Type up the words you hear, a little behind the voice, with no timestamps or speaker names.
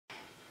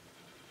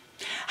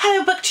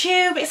Hello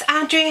BookTube, it's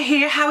Andrea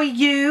here. How are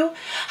you?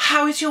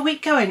 How is your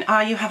week going?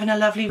 Are you having a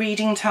lovely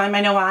reading time? I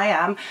know I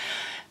am.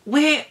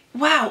 We're,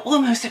 wow,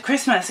 almost at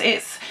Christmas.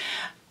 It's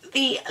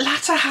the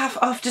latter half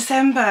of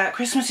December.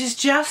 Christmas is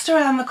just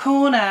around the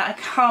corner. I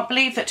can't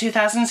believe that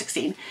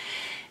 2016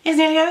 is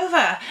nearly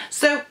over.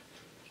 So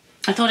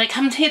I thought I'd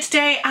come here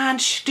today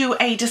and do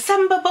a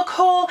December book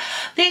haul.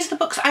 These are the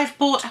books I've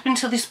bought up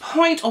until this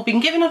point, or been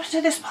given up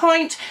until this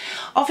point.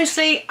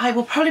 Obviously, I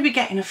will probably be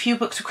getting a few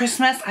books for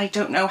Christmas. I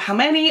don't know how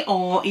many,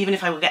 or even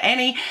if I will get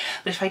any.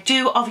 But if I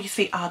do,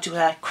 obviously I'll do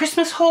a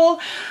Christmas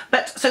haul.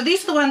 But so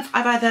these are the ones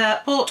I've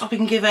either bought or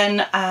been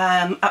given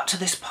up to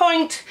this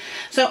point.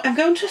 So I'm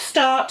going to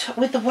start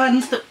with the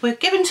ones that were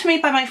given to me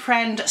by my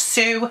friend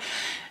Sue.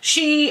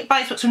 She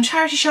buys books from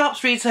charity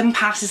shops, reads them,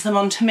 passes them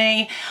on to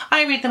me.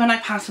 I read them and I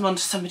pass them on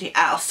to somebody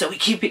else, so we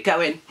keep it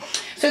going.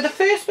 So the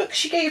first book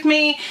she gave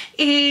me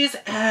is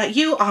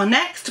You Are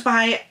Next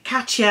by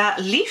Katja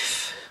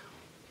Leaf.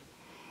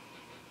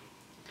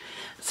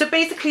 So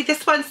basically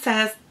this one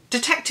says,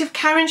 Detective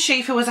Karen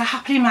Schaefer was a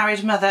happily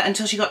married mother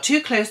until she got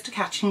too close to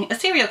catching a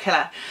serial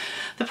killer.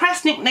 The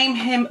press nicknamed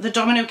him the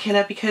Domino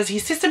Killer because he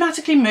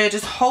systematically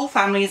murders whole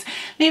families,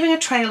 leaving a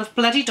trail of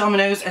bloody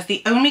dominoes as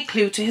the only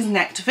clue to his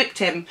next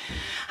victim.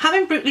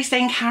 Having brutally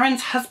slain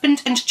Karen's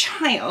husband and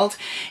child,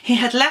 he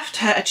had left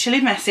her a chilly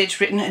message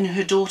written in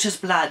her daughter's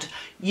blood.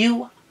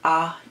 You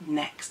are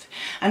next.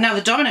 And now the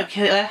Domino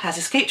Killer has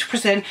escaped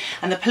prison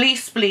and the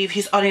police believe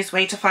he's on his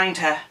way to find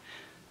her.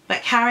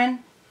 But Karen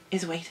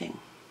is waiting.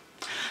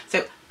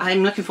 So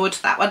I'm looking forward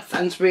to that one.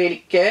 Sounds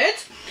really good.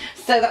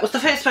 So that was the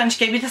first one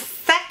she gave me.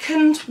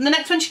 The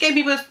next one she gave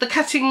me was The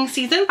Cutting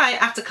Season by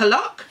Attica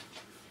Locke.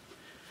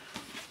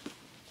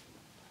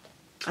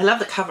 I love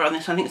the cover on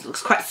this one. I think it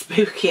looks quite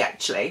spooky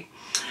actually.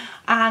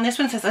 And this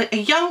one says, a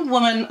young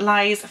woman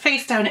lies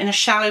face down in a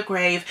shallow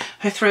grave,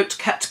 her throat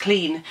cut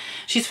clean.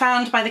 She's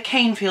found by the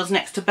cane fields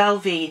next to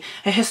Bellevue,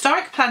 a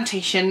historic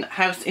plantation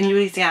house in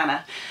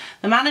Louisiana.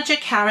 The manager,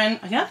 Karen,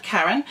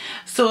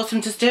 saw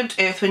some disturbed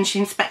earth when she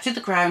inspected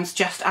the grounds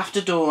just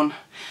after dawn.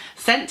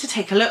 Sent to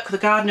take a look, the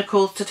gardener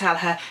calls to tell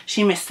her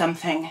she missed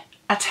something.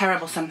 A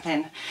terrible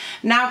something.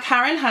 Now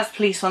Karen has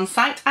police on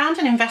site and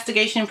an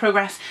investigation in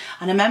progress,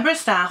 and a member of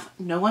staff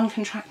no one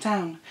can track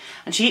down.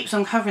 And she keeps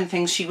uncovering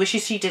things she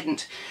wishes she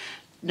didn't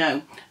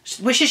know.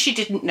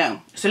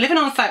 So living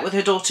on site with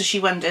her daughter, she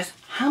wonders,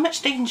 how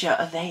much danger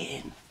are they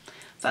in?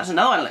 So that's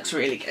another one that looks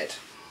really good.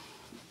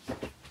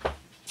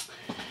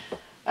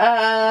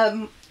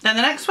 Then the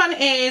next one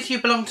is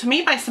You Belong to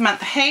Me by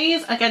Samantha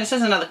Hayes. Again, this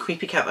is another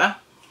creepy cover.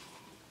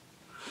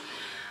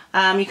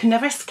 You can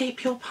never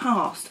escape your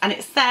past. And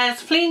it says,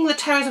 fleeing the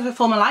terrors of her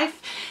former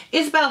life,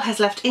 Isabel has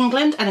left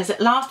England and is at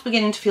last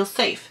beginning to feel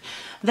safe.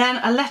 Then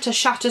a letter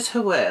shatters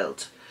her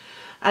world.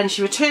 And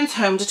she returns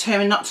home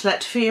determined not to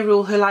let fear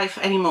rule her life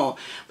anymore.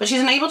 But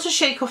she's unable to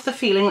shake off the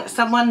feeling that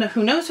someone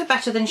who knows her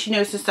better than she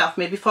knows herself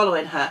may be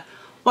following her,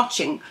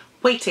 watching,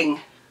 waiting,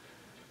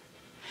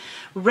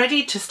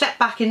 ready to step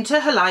back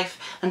into her life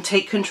and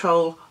take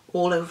control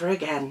all over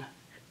again.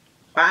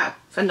 Wow,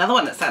 it's another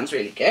one that sounds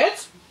really good.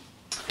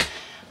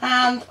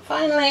 And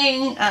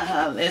finally,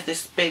 there's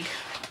this big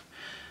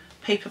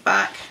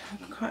paperback,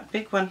 quite a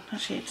big one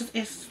actually.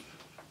 It's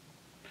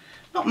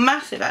not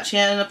massive actually,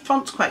 and the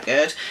font's quite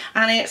good.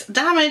 And it's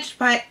Damaged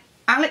by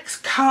Alex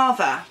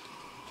Carver.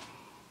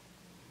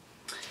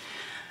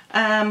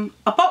 A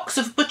box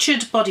of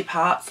butchered body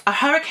parts, a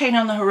hurricane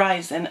on the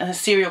horizon and a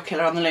serial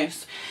killer on the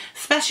loose.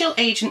 Special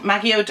Agent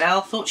Maggie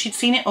Odell thought she'd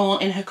seen it all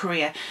in her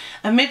career.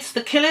 Amidst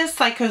the killers,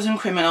 psychos and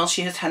criminals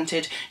she has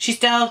hunted, she's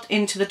delved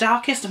into the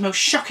darkest and most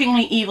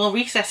shockingly evil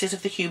recesses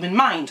of the human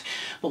mind.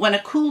 But when a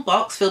cool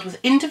box filled with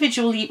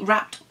individually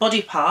wrapped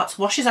body parts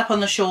washes up on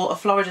the shore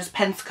of Florida's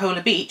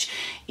Pensacola Beach,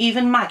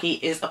 even Maggie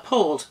is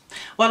appalled.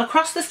 While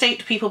across the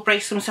state people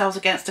brace themselves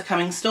against a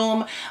coming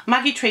storm,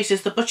 Maggie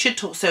traces the butchered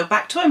torso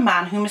back to a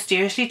man who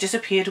mysteriously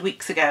disappeared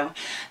weeks ago.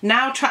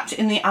 Now trapped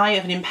in the eye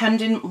of an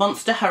impending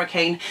monster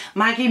hurricane,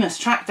 Maggie must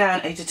track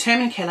down a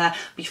determined killer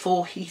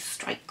before he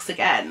strikes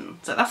again.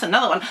 So that's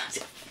another one.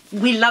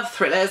 We love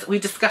thrillers, we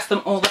discuss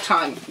them all the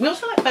time. We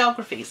also like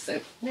biographies,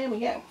 so there we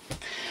go.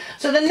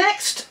 So the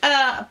next,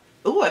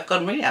 oh, I've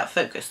gone really out of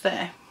focus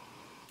there.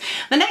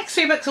 The next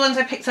three books are ones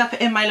I picked up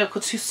in my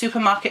local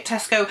supermarket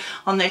Tesco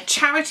on their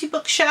charity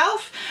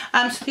bookshelf.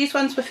 So these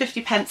ones were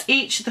 50p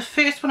each. The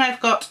first one I've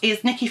got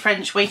is Nikki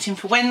French, Waiting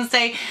for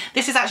Wednesday.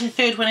 This is actually the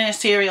third one in a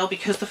serial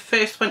because the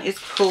first one is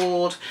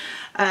called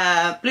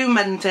Blue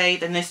Monday,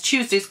 then there's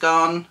Tuesday's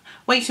Gone,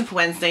 Waiting for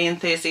Wednesday and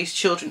Thursday's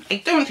Children. I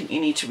don't think you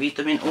need to read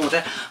them in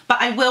order,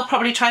 but I will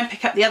probably try and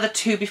pick up the other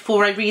two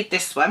before I read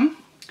this one.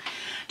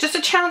 Just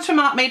a chance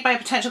remark made by a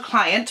potential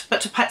client,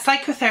 but to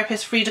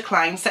psychotherapist Frida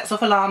Klein sets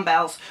off alarm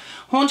bells.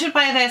 Haunted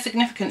by their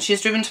significance, she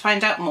is driven to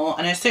find out more,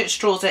 and her search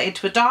draws her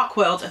into a dark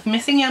world of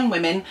missing young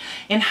women,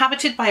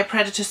 inhabited by a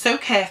predator so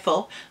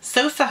careful,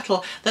 so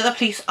subtle, that the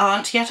police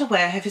aren't yet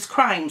aware of his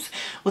crimes.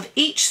 With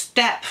each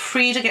step,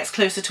 Frida gets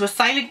closer to a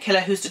silent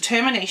killer whose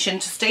determination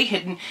to stay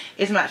hidden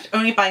is matched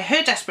only by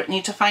her desperate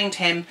need to find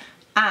him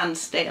and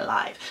Stay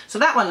Alive. So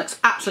that one looks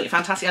absolutely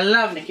fantastic. I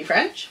love Nikki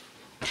French.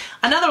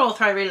 Another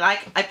author I really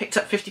like, I picked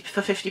up for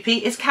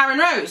 50p, is Karen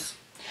Rose.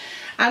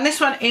 And this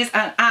one is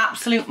an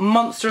absolute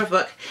monster of a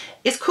book.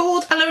 It's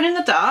called Alone in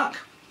the Dark.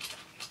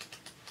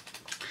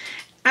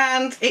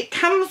 And it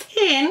comes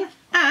in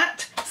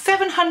at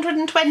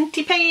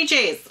 720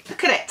 pages.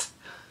 Look at it.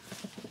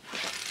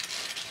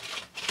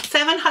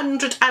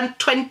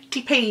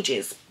 720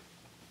 pages.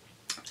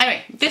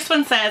 Anyway, this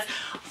one says,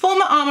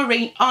 former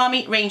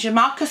Army Ranger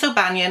Marcus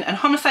O'Banion and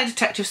homicide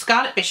detective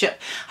Scarlett Bishop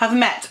have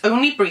met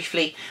only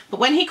briefly, but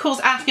when he calls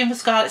asking for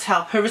Scarlett's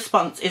help, her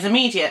response is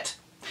immediate.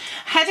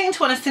 Heading to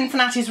one of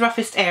Cincinnati's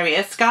roughest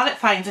areas, Scarlett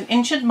finds an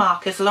injured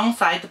Marcus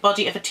alongside the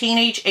body of a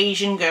teenage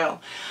Asian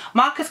girl.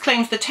 Marcus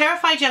claims the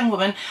terrified young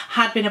woman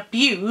had been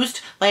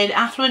abused by an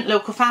affluent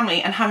local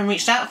family and, having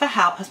reached out for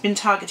help, has been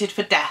targeted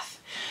for death.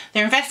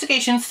 Their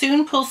investigation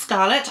soon pulls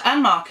Scarlett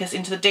and Marcus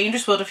into the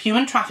dangerous world of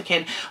human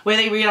trafficking, where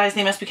they realise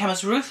they must become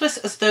as ruthless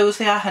as those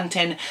they are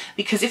hunting,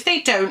 because if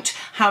they don't,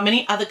 how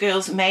many other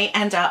girls may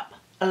end up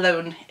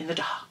alone in the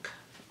dark.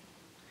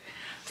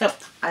 So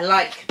I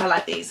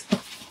like these.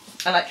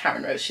 I like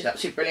Karen Rose, she's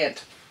absolutely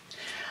brilliant.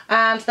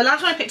 And the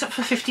last one I picked up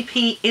for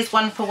 50p is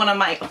one for one of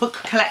my book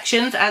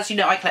collections. As you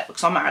know, I collect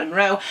books on Marilyn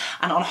Monroe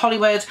and on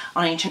Hollywood,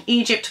 on ancient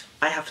Egypt.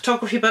 I have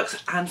photography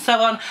books and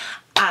so on.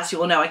 As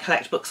you all know, I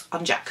collect books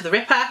on Jack the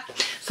Ripper.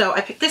 So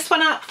I picked this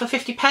one up for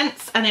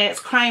 50p, and it's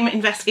Crime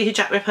Investigator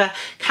Jack Ripper,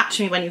 Catch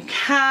Me When You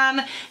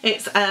Can.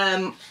 It's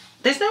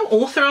there's no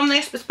author on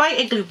this, but it's by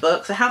Igloo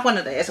Books. I have one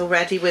of theirs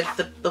already with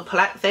the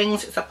pull-out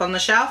things. It's up on the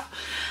shelf.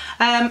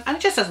 And it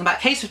just says about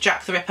a case of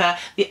Jack the Ripper,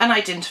 the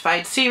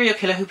unidentified serial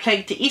killer who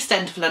plagued the East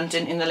End of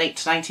London in the late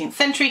 19th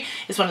century,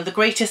 is one of the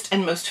greatest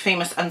and most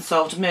famous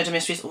unsolved murder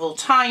mysteries of all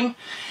time.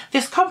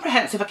 This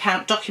comprehensive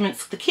account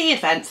documents the key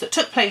events that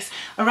took place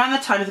around the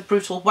time of the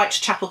brutal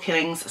Whitechapel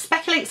killings,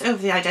 speculates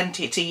over the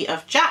identity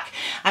of Jack,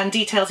 and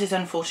details his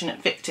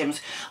unfortunate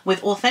victims.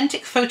 With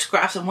authentic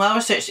photographs and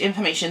well-researched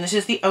information, this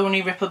is the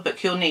only Ripper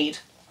book you'll need.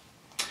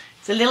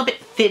 It's a little bit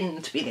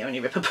thin to be the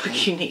only Ripper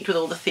book you need with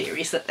all the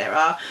theories that there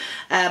are.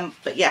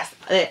 But yes,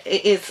 it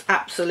is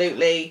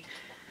absolutely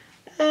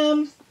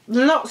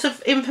lots of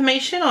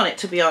information on it,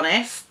 to be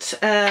honest.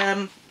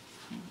 There's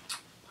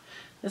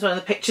one of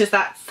the pictures,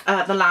 that's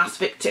the last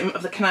victim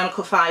of the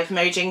Canonical Five,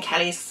 Mary Jane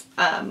Kelly's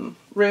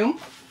room.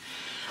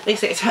 They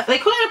say they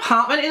call it an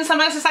apartment in some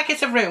ways. It's like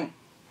it's a room.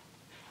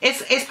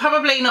 It's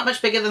probably not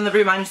much bigger than the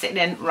room I'm sitting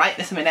in right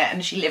this minute,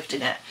 and she lived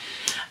in it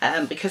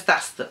because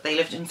they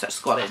lived in such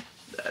squalid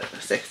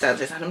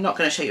circumstances, and I'm not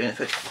going to show you any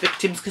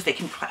victims because they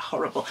can be quite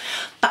horrible,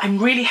 but I'm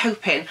really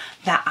hoping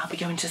that I'll be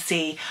going to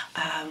see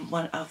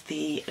one of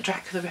the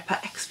Jack the Ripper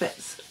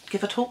experts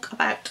give a talk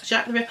about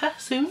Jack the Ripper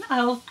soon.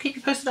 I'll keep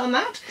you posted on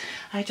that.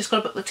 I just got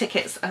to book the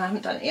tickets and I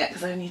haven't done it yet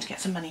because I need to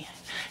get some money,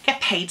 get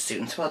paid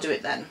soon, so I'll do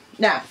it then.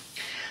 Now,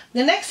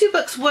 the next two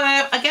books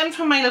were, again,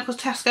 from my local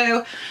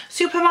Tesco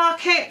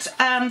supermarket.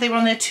 They were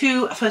on their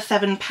 2 for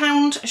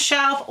 £7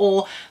 shelf,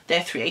 or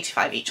they're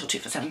 £3.85 each, or 2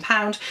 for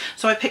 £7.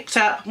 So I picked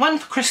up one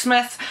for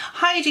Christmas,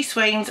 Heidi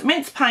Swain's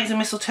Mince Pies and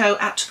Mistletoe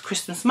at the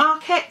Christmas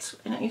Market.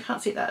 You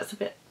can't see that, it's a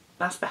bit,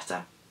 that's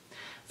better.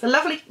 It's a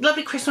lovely,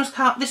 lovely Christmas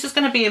card. This is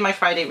going to be in my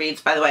Friday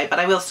reads, by the way, but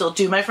I will still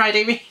do my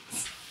Friday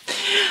reads.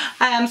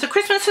 So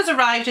Christmas has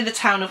arrived in the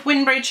town of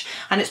Winbridge,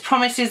 and its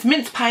promises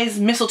mince pies,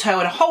 mistletoe,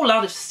 and a whole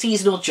lot of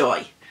seasonal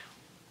joy.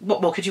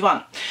 What more could you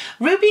want?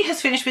 Ruby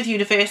has finished with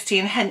university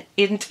and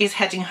is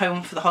heading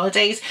home for the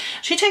holidays.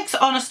 She takes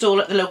on a stall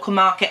at the local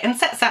market and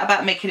sets out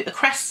about making it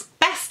the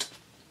best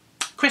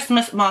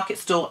Christmas market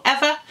stall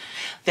ever.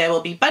 There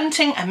will be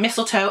bunting and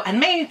mistletoe and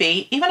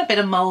maybe even a bit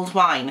of mulled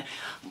wine.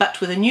 But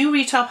with a new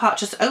retail park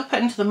just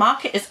opened, the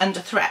market is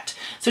under threat.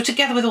 So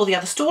together with all the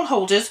other stall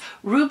holders,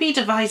 Ruby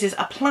devises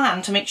a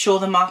plan to make sure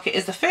the market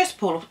is the first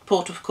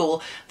port of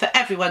call for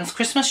everyone's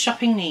Christmas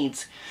shopping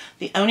needs.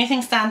 The only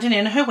thing standing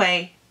in her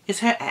way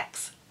is her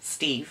ex,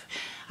 Steve.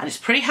 And it's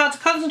pretty hard to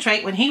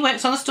concentrate when he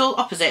works on the stall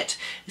opposite,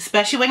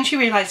 especially when she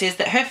realises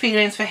that her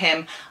feelings for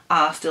him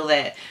are still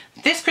there.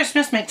 This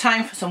Christmas, make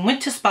time for some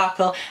winter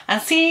sparkle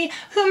and see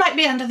who might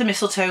be under the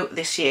mistletoe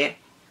this year.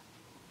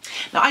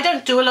 Now, I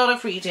don't do a lot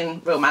of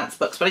reading romance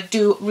books, but I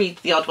do read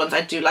the odd ones.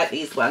 I do like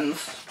these ones.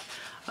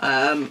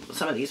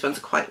 Some of these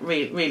ones are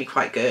really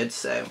quite good,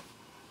 so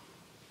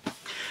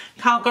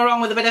can't go wrong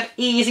with a bit of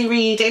easy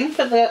reading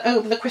for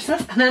over the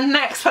Christmas. And then the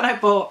next one I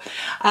bought,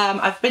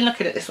 I've been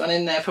looking at this one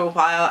in there for a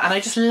while, and I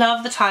just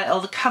love the title.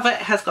 The cover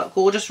has got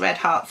gorgeous red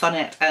hearts on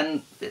it,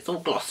 and it's all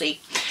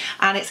glossy.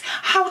 And it's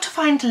How to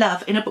Find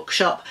Love in a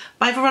Bookshop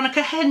by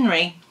Veronica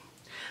Henry.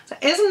 So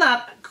isn't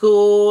that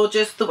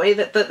gorgeous, the way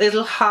that the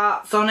little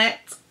hearts on it?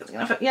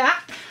 Yeah,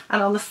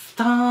 and on the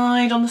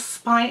side, on the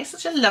spine. It's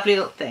such a lovely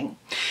little thing.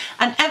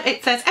 And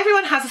it says,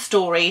 everyone has a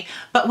story,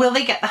 but will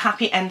they get the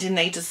happy ending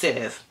they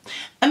deserve?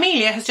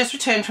 Amelia has just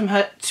returned to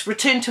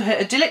her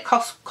idyllic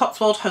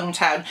Cotswold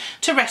hometown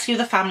to rescue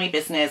the family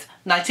business.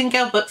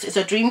 Nightingale Books is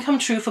a dream come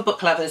true for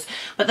book lovers,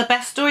 but the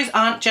best stories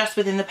aren't just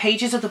within the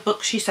pages of the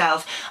books she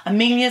sells.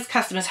 Amelia's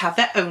customers have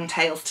their own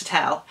tales to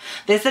tell.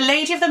 There's the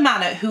lady of the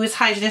manor who is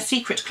hiding a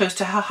secret close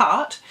to her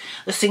heart,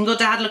 the single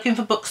dad looking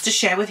for books to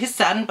share with his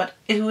son, but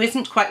who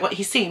isn't quite what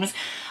he seems,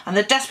 and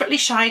the desperately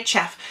shy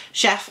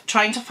chef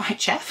trying to find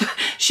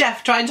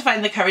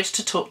the courage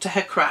to talk to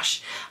her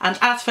crush. And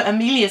as for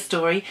Amelia's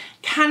story,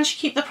 can she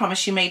keep the promise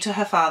she made to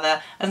her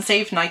father and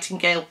save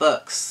Nightingale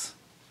Books?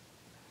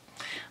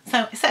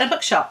 So it's at a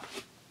bookshop.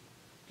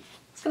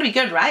 It's going to be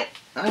good, right?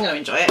 I'm going to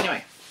enjoy it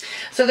anyway.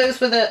 So those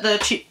were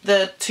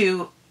the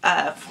two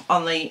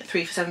on the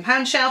 3 for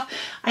 £7 shelf.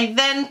 I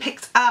then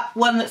picked up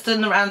one that's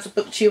done the rounds of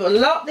BookTube a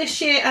lot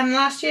this year and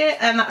last year,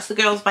 and that's The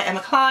Girls by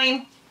Emma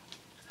Cline.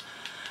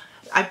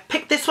 I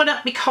picked this one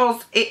up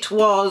because it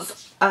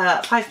was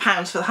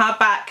 £5 for the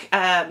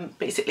hardback.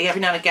 Basically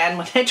every now and again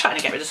when they're trying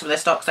to get rid of some of their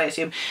stocks, I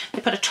assume,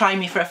 they put a try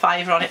me for a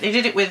 £5 on it. They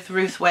did it with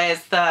Ruth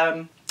Ware's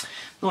The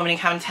Woman in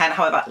Cabin 10,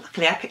 however,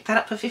 luckily I picked that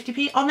up for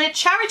 50p on their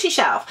charity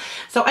shelf.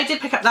 So I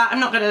did pick up that. I'm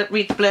not going to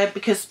read the blurb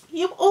because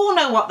you all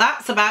know what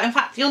that's about. In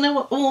fact, you'll know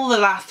what all the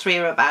last three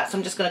are about, so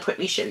I'm just going to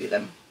quickly show you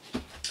them.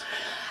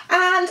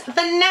 And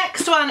the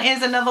next one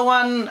is another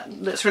one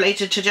that's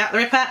related to Jack the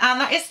Ripper,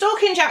 and that is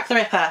Stalking Jack the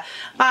Ripper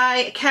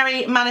by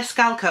Kerri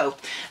Maniscalco.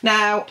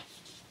 Now,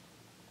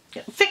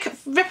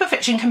 Ripper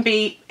fiction can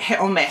be hit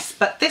or miss,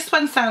 but this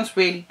one sounds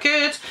really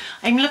good.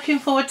 I'm looking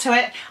forward to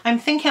it. I'm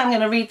thinking I'm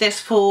going to read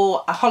this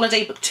for a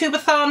holiday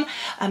booktubeathon,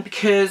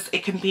 because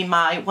it can be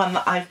my one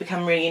that I've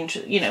become really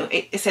interested. You know,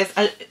 it says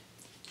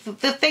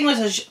the thing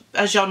was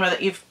a genre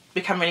that you've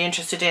become really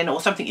interested in,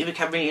 or something you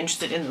become really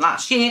interested in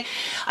last year.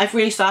 I've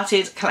really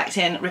started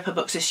collecting Ripper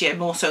books this year,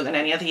 more so than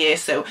any other year,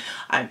 so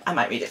I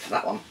might read it for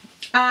that one.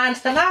 And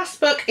the last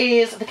book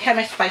is The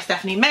Chemist by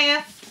Stephanie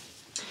Meyer.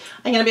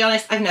 I'm going to be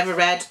honest, I've never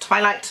read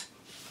Twilight.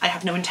 I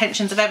have no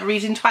intentions of ever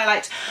reading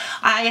Twilight.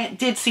 I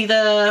did see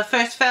the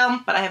first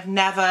film, but I have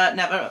never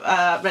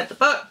read the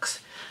books.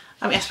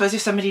 I mean, I suppose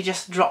if somebody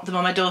just dropped them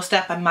on my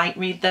doorstep, I might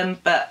read them,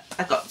 but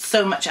I've got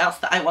so much else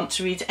that I want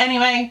to read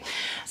anyway.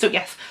 So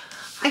yes,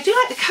 I do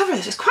like the cover of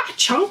this. It's quite a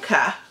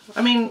chunker.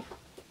 I mean,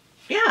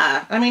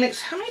 yeah. I mean,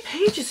 it's, how many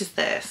pages is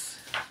this?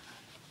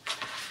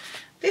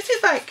 This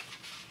is like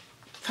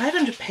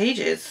 500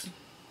 pages.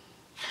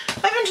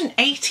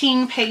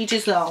 518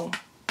 pages long.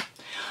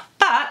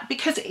 But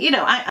because, you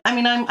know, I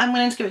mean, I'm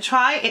willing to give it a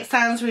try. It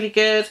sounds really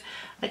good.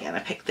 Again, I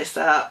picked this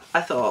up.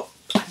 I thought,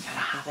 I'm going to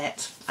have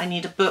it. I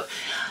need a book.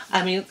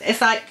 I mean,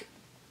 it's like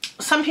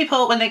some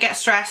people, when they get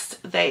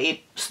stressed,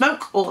 they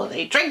smoke or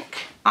they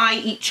drink. I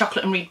eat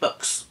chocolate and read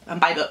books and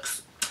buy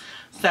books.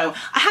 So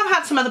I have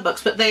had some other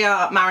books, but they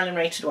are Marilyn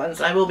rated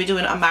ones. I will be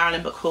doing a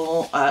Marilyn book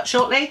haul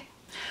shortly.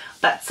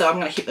 But so I'm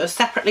going to keep those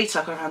separately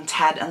till I've got around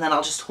 10, and then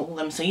I'll just haul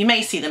them. So you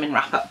may see them in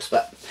wrap-ups.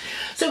 But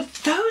so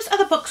those are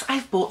the books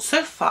I've bought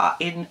so far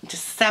in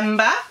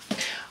December.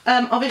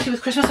 Obviously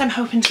with Christmas I'm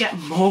hoping to get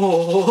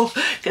more,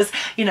 because,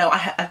 you know,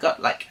 I've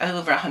got like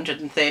over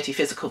 130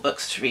 physical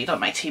books to read on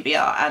my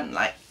TBR and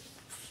like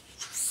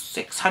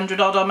 600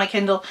 odd on my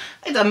Kindle.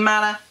 It doesn't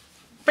matter.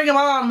 Bring them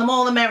on, the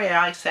more the merrier,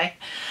 I say.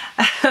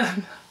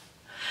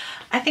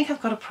 I think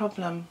I've got a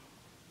problem.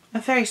 A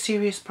very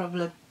serious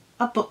problem.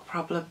 A book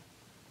problem.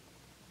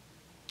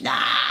 Nah.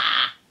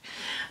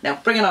 No,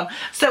 bring it on.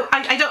 So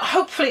I don't,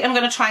 hopefully I'm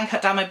going to try and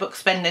cut down my book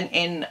spending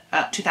in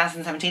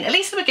 2017, at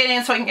least at the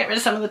beginning, so I can get rid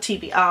of some of the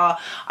TBR.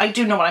 I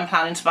do know what I'm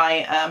planning to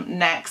buy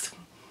next.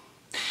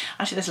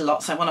 Actually, there's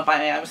lots I want to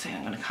buy. I was saying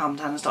I'm going to calm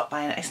down and stop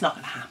buying it. It's not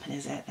going to happen,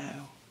 is it?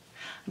 No.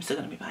 I'm still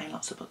going to be buying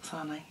lots of books,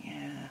 aren't I?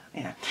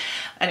 Yeah.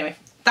 Anyway,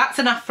 that's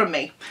enough from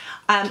me.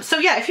 So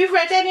yeah, if you've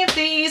read any of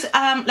these,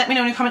 let me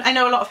know in a comment. I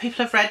know a lot of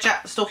people have read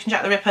Stalking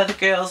Jack the Ripper, The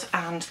Girls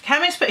and The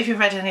Chemist, but if you've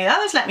read any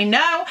others, let me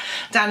know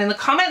down in the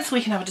comments.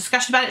 We can have a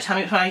discussion about it. Tell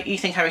me what you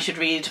think I should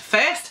read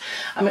first.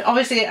 I mean,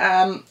 obviously,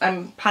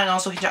 I'm planning on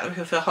Stalking Jack the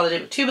Ripper for a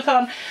holiday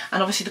booktubeathon,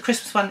 and obviously the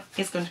Christmas one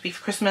is going to be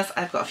for Christmas.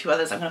 I've got a few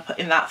others I'm going to put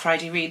in that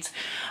Friday reads.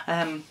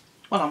 Well,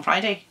 on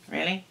Friday,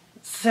 really.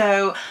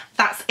 So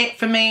that's it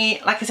for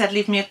me. Like I said,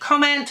 leave me a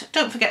comment.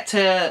 Don't forget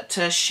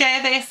to share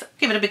this.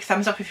 Give it a big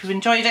thumbs up if you've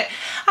enjoyed it.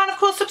 And of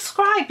course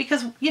subscribe,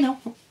 because, you know,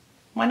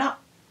 why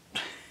not?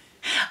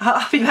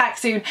 I'll be back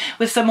soon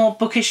with some more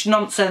bookish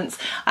nonsense.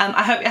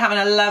 I hope you're having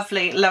a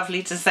lovely,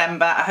 lovely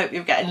December. I hope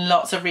you're getting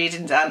lots of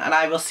reading done, and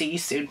I will see you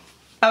soon.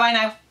 Bye bye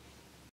now.